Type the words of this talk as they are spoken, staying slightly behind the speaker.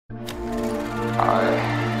I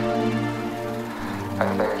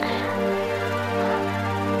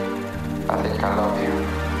think I love you.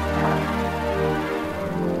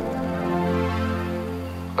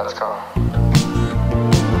 Let's go.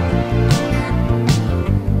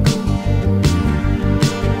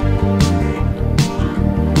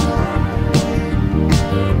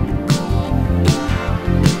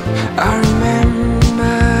 I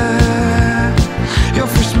remember your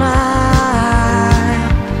first smile,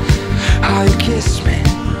 how you kissed me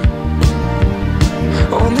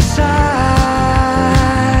on the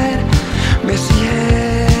side, messy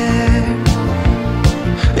hair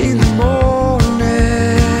in the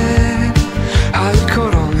morning, how you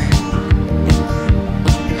cuddle me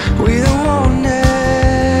with a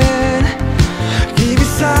warning, give you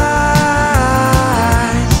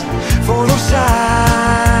signs for those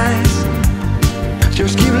eyes.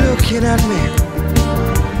 Just keep looking at me,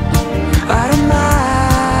 I don't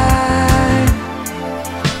mind.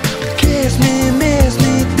 Kiss me, miss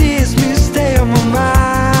me, tease me, stay on my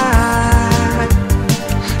mind.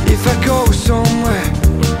 If I go somewhere,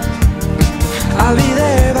 I'll be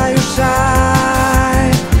there by your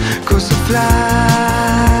side. 'Cause I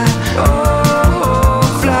fly, oh,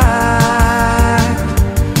 fly.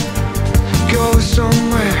 Go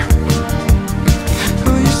somewhere,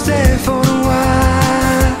 will you stay for a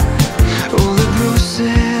while? All the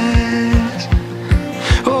bruises,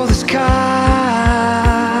 all the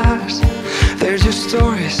scars, they're just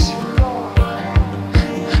stories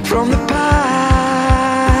from the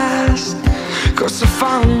past. 'Cause I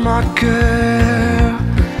found my girl,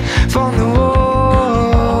 found the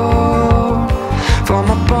world, found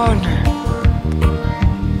my partner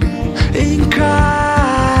in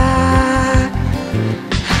crime.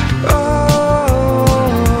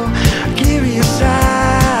 Oh, give me a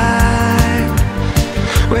sign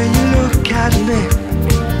when you look at me.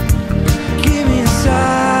 Give me a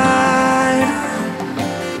sign.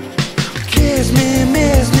 Kiss me,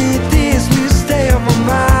 miss me, tease me, stay on my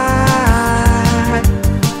mind.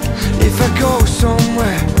 If I go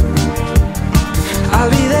somewhere, I'll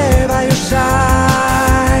be there